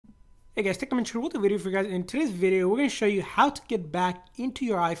Hey guys, take a minute with the video for you guys. In today's video, we're going to show you how to get back into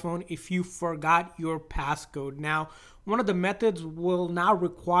your iPhone if you forgot your passcode. Now, one of the methods will not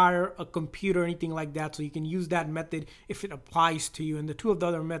require a computer or anything like that, so you can use that method if it applies to you. And the two of the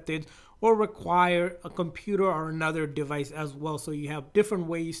other methods will require a computer or another device as well. So you have different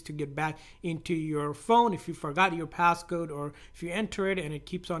ways to get back into your phone if you forgot your passcode, or if you enter it and it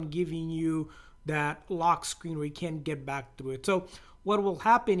keeps on giving you that lock screen where you can't get back through it. So what will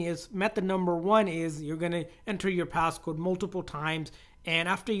happen is method number one is you're going to enter your passcode multiple times, and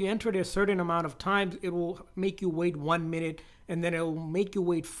after you enter it a certain amount of times, it will make you wait 1 minute, and then it will make you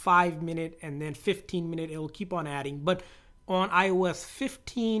wait 5 minutes, and then 15 minutes. It will keep on adding. But on iOS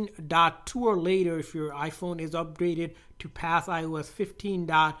 15.2 or later, if your iPhone is upgraded to pass iOS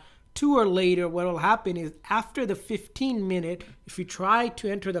 15.2 or later, what will happen is after the 15 minute, if you try to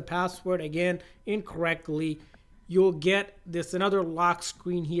enter the password again incorrectly, you'll get this another lock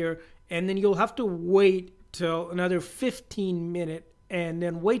screen here, and then you'll have to wait till another 15 minutes, and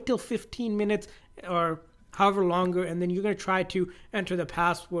then wait till 15 minutes or however longer, and then you're going to try to enter the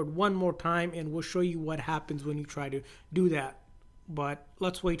password one more time, and we'll show you what happens when you try to do that. But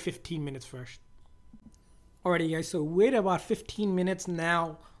let's wait 15 minutes first. Alrighty guys, so wait about 15 minutes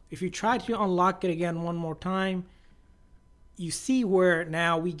now. If you try to unlock it again one more time, you see where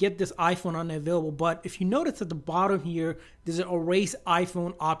now we get this iPhone unavailable. But if you notice at the bottom here, there's an erase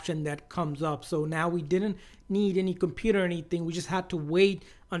iPhone option that comes up. So now we didn't need any computer or anything. We just had to wait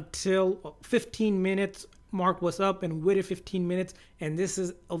until 15 minutes mark was up, and we waited 15 minutes. And this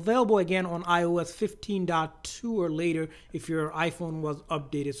is available again on iOS 15.2 or later if your iPhone was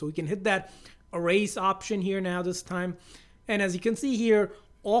updated. So we can hit that erase option here now this time. And as you can see here,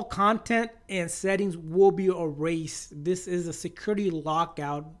 all content and settings will be erased. This is a security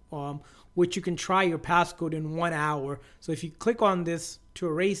lockout, which you can try your passcode in 1 hour. So if you click on this to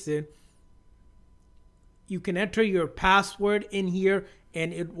erase it, you can enter your password in here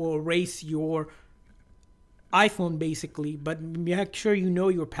and it will erase your iPhone basically, but make sure you know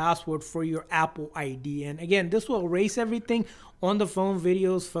your password for your Apple ID. And again, this will erase everything on the phone,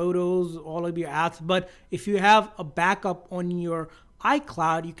 videos, photos, all of your apps. But if you have a backup on your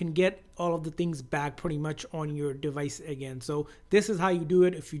iCloud, you can get all of the things back pretty much on your device again. So this is how you do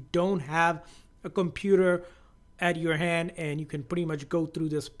it if you don't have a computer at your hand, and you can pretty much go through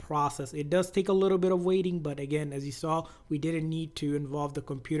this process. It does take a little bit of waiting, but again, as you saw, we didn't need to involve the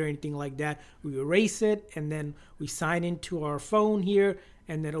computer or anything like that. We erase it, and then we sign into our phone here,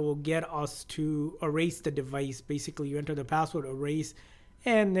 and then it will get us to erase the device. Basically, you enter the password, erase,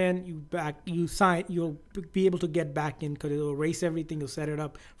 and then you'll be able to get back in because it'll erase everything. You'll set it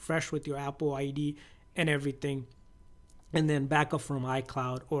up fresh with your Apple ID and everything, and then back up from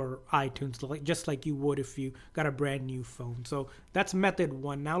iCloud or iTunes, just like you would if you got a brand new phone. So that's method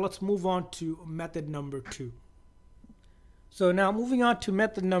one. Now let's move on to method number two. So now moving on to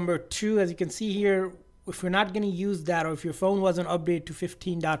method number two, as you can see here, if you're not going to use that, or if your phone wasn't updated to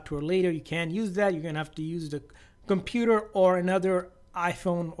 15.2 or later, you can't use that. You're going to have to use the computer or another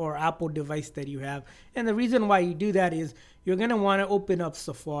iPhone or Apple device that you have. And the reason why you do that is you're going to want to open up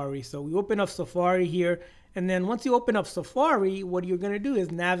Safari. So we open up Safari here, and then once you open up Safari, what you're going to do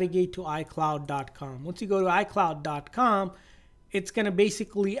is navigate to iCloud.com. Once you go to iCloud.com, it's going to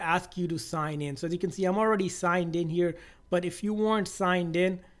basically ask you to sign in. So as you can see, I'm already signed in here, but if you weren't signed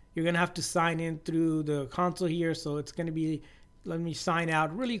in, you're going to have to sign in through the console here. So it's going to be, let me sign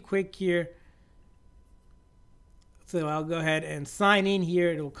out really quick here. So I'll go ahead and sign in here.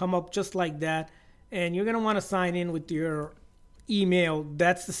 It'll come up just like that. And you're going to want to sign in with your email.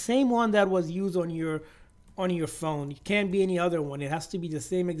 That's the same one that was used on your phone. It can't be any other one. It has to be the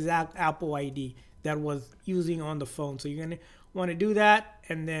same exact Apple ID that was using on the phone. So you're going to want to do that.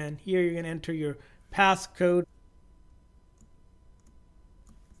 And then here you're going to enter your passcode.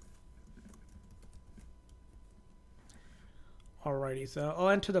 Alrighty, so I'll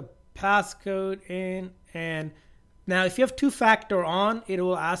enter the passcode in, and now if you have two-factor on, it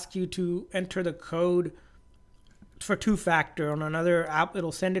will ask you to enter the code for two-factor on another app.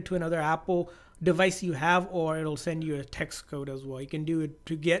 It'll send it to another Apple device you have, or it'll send you a text code as well. You can do it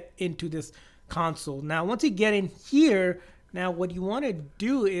to get into this console. Now once you get in here, now what you want to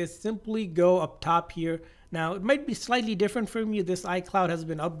do is simply go up top here. Now it might be slightly different from you. This iCloud has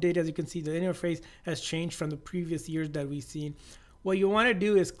been updated. As you can see, the interface has changed from the previous years that we've seen. What you want to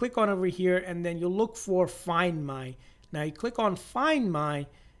do is click on over here, and then you'll look for Find My. Now you click on Find My,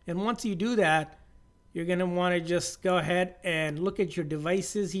 and once you do that, you're going to want to just go ahead and look at your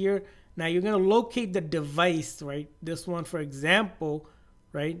devices here. Now you're going to locate the device, right? This one, for example,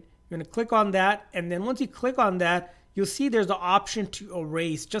 right? You're going to click on that, and then once you click on that, you'll see there's the option to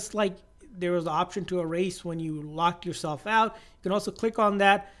erase, just like there was the option to erase when you locked yourself out. You can also click on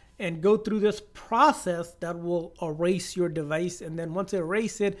that and go through this process that will erase your device. And then once it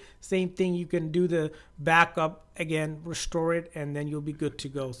erases it, same thing, you can do the backup again, restore it, and then you'll be good to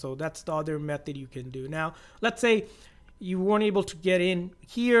go. So that's the other method you can do. Now, let's say you weren't able to get in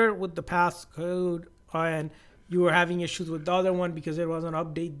here with the passcode and you were having issues with the other one because it wasn't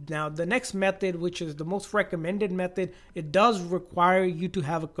updated. Now, the next method, which is the most recommended method, it does require you to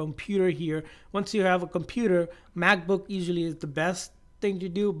have a computer here. Once you have a computer, MacBook usually is the best thing to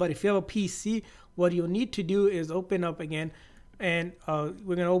do, but if you have a PC, what you'll need to do is open up again, and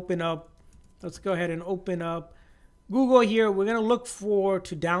we're going to open up, let's go ahead and open up Google here. We're going to look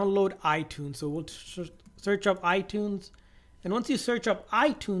to download iTunes. So we'll search up iTunes, and once you search up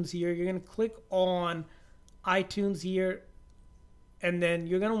iTunes here, you're going to click on iTunes here, and then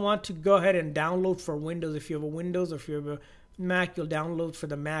you're going to want to go ahead and download for Windows. If you have a Windows, or if you have a Mac, you'll download for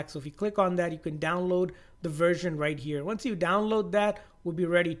the Mac. So if you click on that, you can download the version right here. Once you download that, we'll be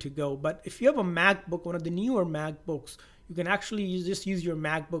ready to go. But if you have a MacBook, one of the newer MacBooks, you can actually just use your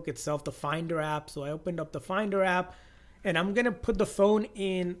MacBook itself, the Finder app. So I opened up the Finder app, and I'm going to put the phone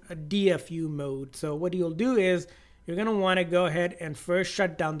in a DFU mode. So what you'll do is you're going to want to go ahead and first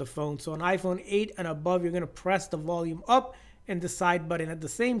shut down the phone. So on iPhone 8 and above, you're going to press the volume up and the side button. At the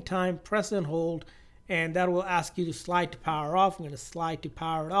same time, press and hold, and that will ask you to slide to power off. I'm going to slide to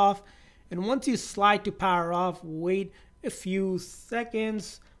power it off. And once you slide to power off, wait a few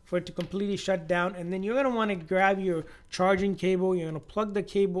seconds for it to completely shut down. And then you're going to want to grab your charging cable. You're going to plug the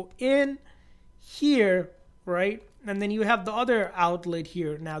cable in here, right? And then you have the other outlet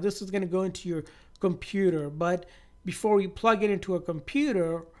here. Now, this is going to go into your computer. But before we plug it into a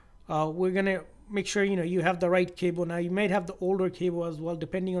computer, we're going to make sure you have the right cable. Now, you might have the older cable as well,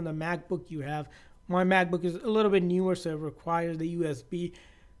 depending on the MacBook you have. My MacBook is a little bit newer, so it requires the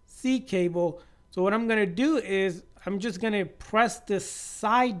USB-C cable. So what I'm going to do is I'm just going to press this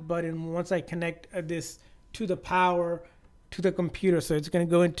side button once I connect this to the power to the computer. So it's going to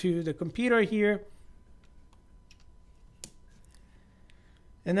go into the computer here.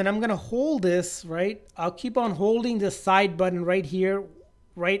 And then I'm going to hold this, right? I'll keep on holding the side button right here,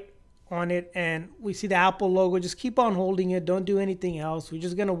 right on it. And we see the Apple logo. Just keep on holding it. Don't do anything else. We're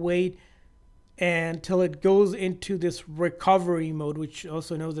just going to wait until it goes into this recovery mode, which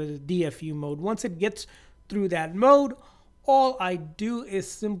also known as DFU mode. Once it gets through that mode, all I do is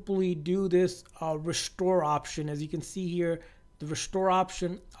simply do this restore option. As you can see here, the restore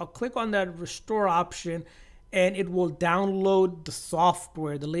option, I'll click on that restore option, and it will download the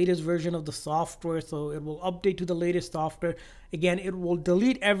software, the latest version of the software. So it will update to the latest software. Again, it will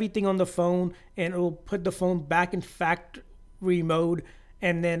delete everything on the phone, and it will put the phone back in factory mode.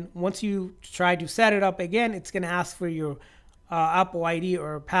 And then once you try to set it up again, it's going to ask for your Apple ID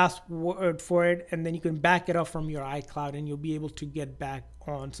or password for it, and then you can back it up from your iCloud, and you'll be able to get back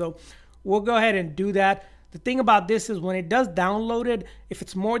on. So we'll go ahead and do that. The thing about this is when it does download it, if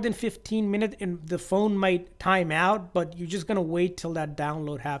it's more than 15 minutes, and the phone might time out, but you're just going to wait till that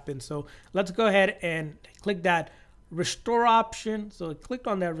download happens. So let's go ahead and click that restore option. So click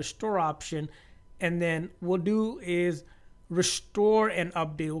on that restore option, and then we'll do is restore and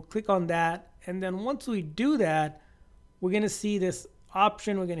update. We'll click on that, and then once we do that, we're going to see this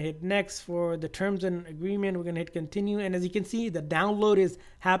option. We're going to hit next for the terms and agreement. We're going to hit continue, and as you can see, the download is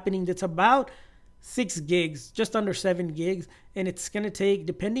happening. That's about 6 gigs, just under 7 gigs, and it's going to take,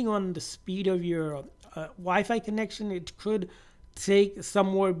 depending on the speed of your Wi-Fi connection, it could take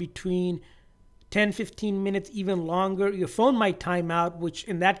somewhere between 10-15 minutes, even longer. Your phone might time out, which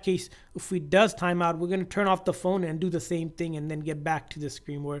in that case, if it does time out, we're going to turn off the phone and do the same thing, and then get back to the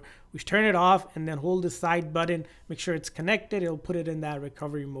screen where we turn it off and then hold the side button, make sure it's connected. It'll put it in that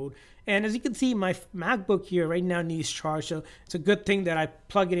recovery mode. And as you can see, my MacBook here right now needs charge, so it's a good thing that I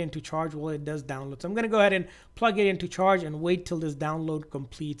plug it into charge while it does download. So I'm going to go ahead and plug it into charge and wait till this download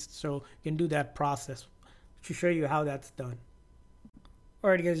completes, so you can do that process to show you how that's done.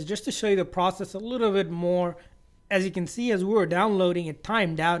 Alright guys, just to show you the process a little bit more, as you can see, as we were downloading, it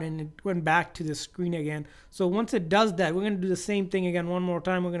timed out and it went back to the screen again. So once it does that, we're going to do the same thing again one more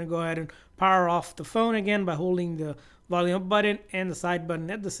time. We're going to go ahead and power off the phone again by holding the volume up button and the side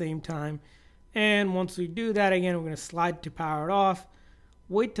button at the same time. And once we do that again, we're going to slide to power it off.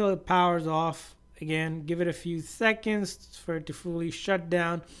 Wait till it powers off. Again, give it a few seconds for it to fully shut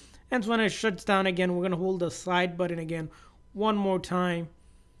down. And so when it shuts down again, we're going to hold the side button again one more time.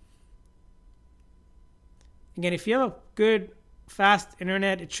 Again, if you have a good fast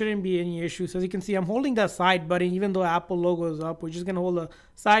internet, it shouldn't be any issue. So as you can see, I'm holding that side button even though Apple logo is up. We're just going to hold the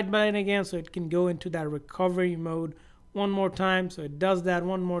side button again so it can go into that recovery mode one more time. So it does that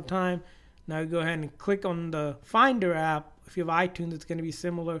one more time. Now you go ahead and click on the Finder app. If you have iTunes, it's going to be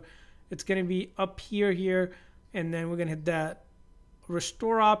similar. It's going to be up here, and then we're going to hit that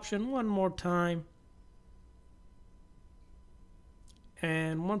restore option one more time.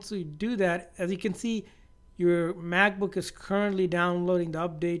 And once we do that, as you can see, your MacBook is currently downloading the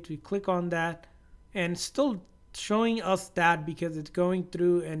update. We click on that, and it's still showing us that because it's going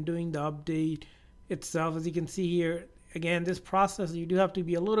through and doing the update itself. As you can see here, again, this process, you do have to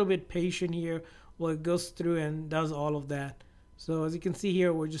be a little bit patient here while it goes through and does all of that. So as you can see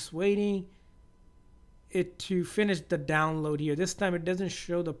here, we're just waiting it to finish the download here. This time it doesn't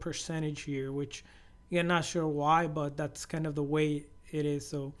show the percentage here, which again, not sure why, but that's kind of the way it is.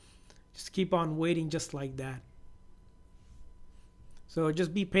 So just keep on waiting just like that. So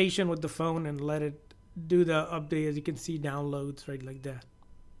just be patient with the phone and let it do the update. As you can see, downloads right like that.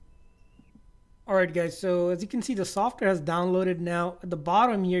 Alright guys, so as you can see, the software has downloaded now. At the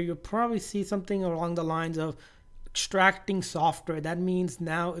bottom here, you'll probably see something along the lines of extracting software. That means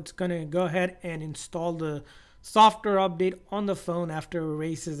now it's going to go ahead and install the software update on the phone after it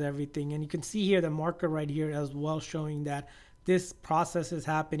erases everything. And you can see here the marker right here as well, showing that this process is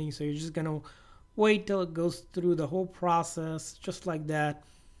happening. So you're just going to wait till it goes through the whole process just like that.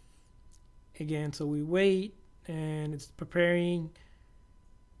 Again, so we wait and it's preparing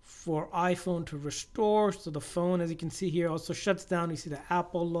for iPhone to restore. So the phone, as you can see here, also shuts down. You see the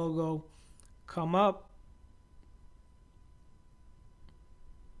Apple logo come up.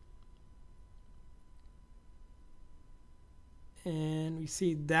 And we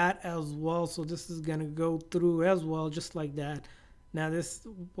see that as well. So this is going to go through as well, just like that. Now this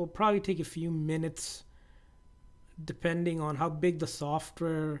will probably take a few minutes depending on how big the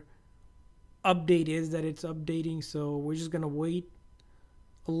software update is that it's updating. So we're just going to wait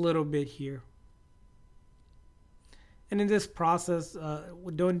a little bit here. And in this process,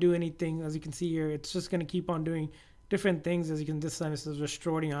 we don't do anything. As you can see here, it's just going to keep on doing different things. As you can, this time it says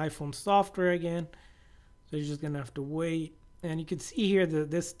restoring iPhone software again. So you're just going to have to wait. And you can see here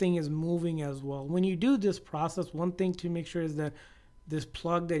that this thing is moving as well. When you do this process, one thing to make sure is that this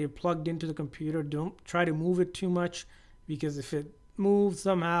plug that you plugged into the computer, don't try to move it too much, because if it moves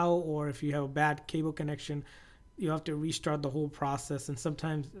somehow or if you have a bad cable connection, you have to restart the whole process, and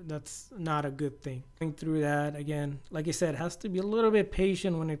sometimes that's not a good thing. Going through that, again, like I said, has to be a little bit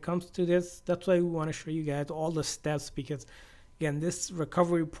patient when it comes to this. That's why we want to show you guys all the steps, because again, this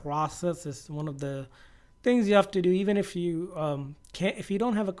recovery process is one of the things you have to do. Even if you if you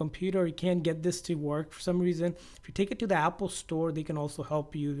don't have a computer, you can't get this to work for some reason, if you take it to the Apple store, they can also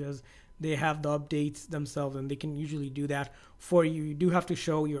help you, because they have the updates themselves and they can usually do that for you. You do have to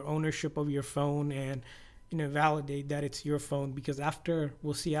show your ownership of your phone and validate that it's your phone, because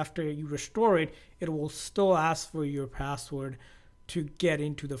we'll see after you restore it, it will still ask for your password to get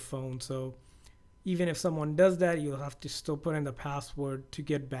into the phone. So even if someone does that, you'll have to still put in the password to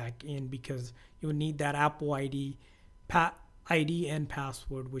get back in, because you'll need that Apple ID and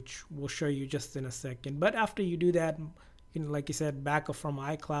password, which we'll show you just in a second. But after you do that, you can, like I said, back up from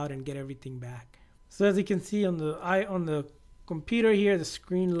iCloud and get everything back. So as you can see on the computer here, the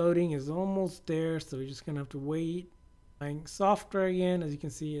screen loading is almost there, so we're just gonna have to wait. Software again, as you can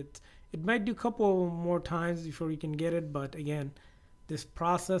see, it might do a couple more times before we can get it, but again, this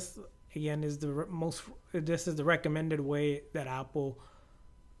process again is this is the recommended way that Apple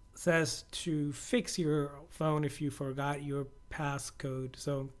says to fix your phone if you forgot your passcode.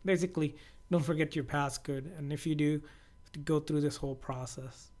 So basically, don't forget your passcode, and if you do, you have to go through this whole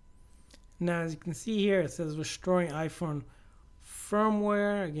process. Now as you can see here, it says restoring iPhone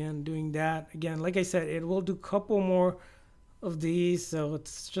firmware. Again, doing that. Again, like I said, it will do a couple more of these, so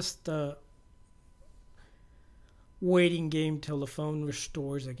it's just a waiting game till the phone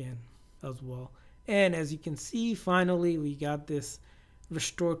restores again as well. And as you can see, finally we got this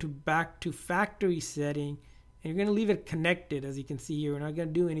restore to back to factory setting, and you're going to leave it connected. As you can see here, we're not going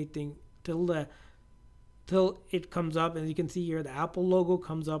to do anything till it comes up. As you can see here, the Apple logo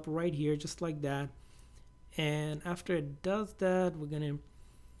comes up right here, just like that. And after it does that, we're going to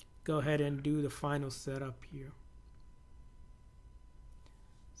go ahead and do the final setup here.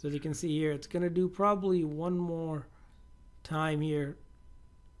 So as you can see here, it's going to do probably one more time here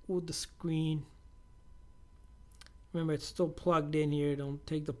with the screen. Remember, it's still plugged in here. Don't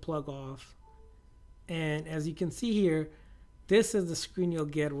take the plug off. And as you can see here, this is the screen you'll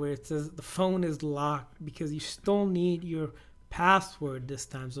get where it says the phone is locked, because you still need your password this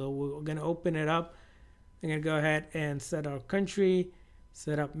time. So we're going to open it up. I'm gonna go ahead and set our country,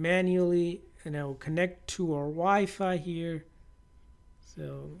 set up manually, and I will connect to our Wi-Fi here.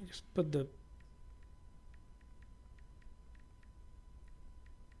 So just put the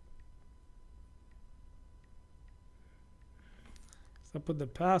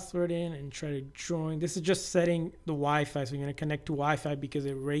password in and try to join. This is just setting the Wi-Fi. So you're going to connect to Wi-Fi because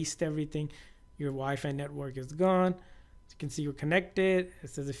it erased everything. Your Wi-Fi network is gone. As you can see, we're connected. It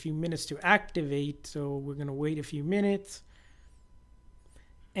says a few minutes to activate. So we're going to wait a few minutes.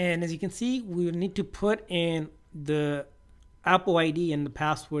 And as you can see, we need to put in the Apple ID and the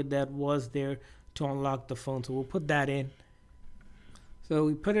password that was there to unlock the phone. So we'll put that in. So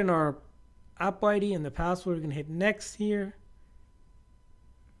we put in our Apple ID and the password. We're going to hit next here.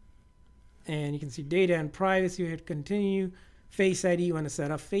 And you can see data and privacy. You hit continue. Face ID, you want to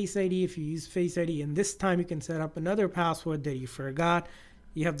set up Face ID. If you use Face ID, and this time you can set up another password that you forgot.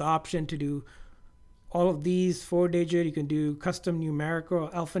 You have the option to do all of these 4-digit. You can do custom numerical,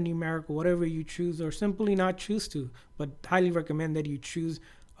 alphanumerical, whatever you choose, or simply not choose to. But highly recommend that you choose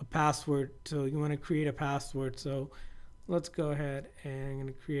a password. So you want to create a password. So let's go ahead and I'm going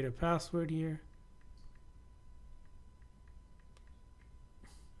to create a password here.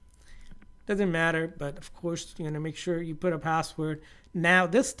 Doesn't matter, but of course you're going to make sure you put a password. Now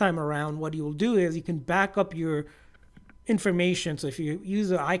this time around, what you will do is you can back up your information. So if you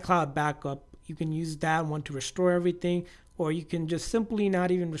use an iCloud backup, you can use that one to restore everything, or you can just simply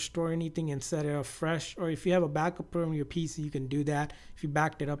not even restore anything and set it up fresh. Or if you have a backup from your PC, you can do that if you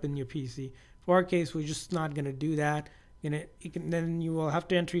backed it up in your PC. For our case, we're just not going to do that. Then you will have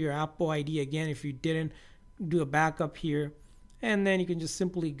to enter your Apple ID again if you didn't do a backup here. And then you can just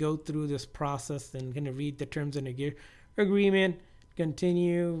simply go through this process and kind of read the terms and agreement,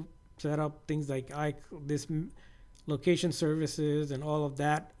 continue, set up things like this location services and all of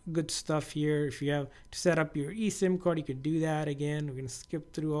that good stuff here. If you have to set up your eSIM card, you can do that again. We're going to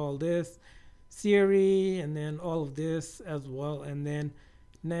skip through all this, Siri, and then all of this as well. And then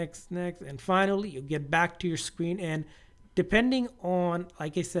next, and finally, you'll get back to your screen. And depending on,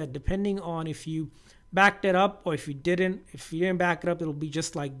 like I said, depending on if you backed it up or if you didn't back it up, it'll be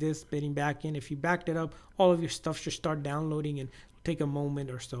just like this, getting back in. If you backed it up, all of your stuff should start downloading and take a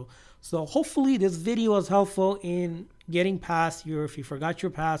moment or so. So hopefully this video was helpful in getting past if you forgot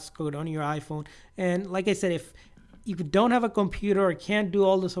your passcode on your iPhone. And like I said, if you don't have a computer or can't do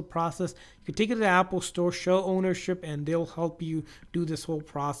all this whole process, you can take it to the Apple store, show ownership, and they'll help you do this whole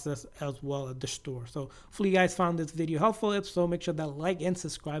process as well at the store. So hopefully you guys found this video helpful. If so, make sure that like and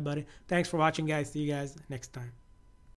subscribe button. Thanks for watching, guys. See you guys next time.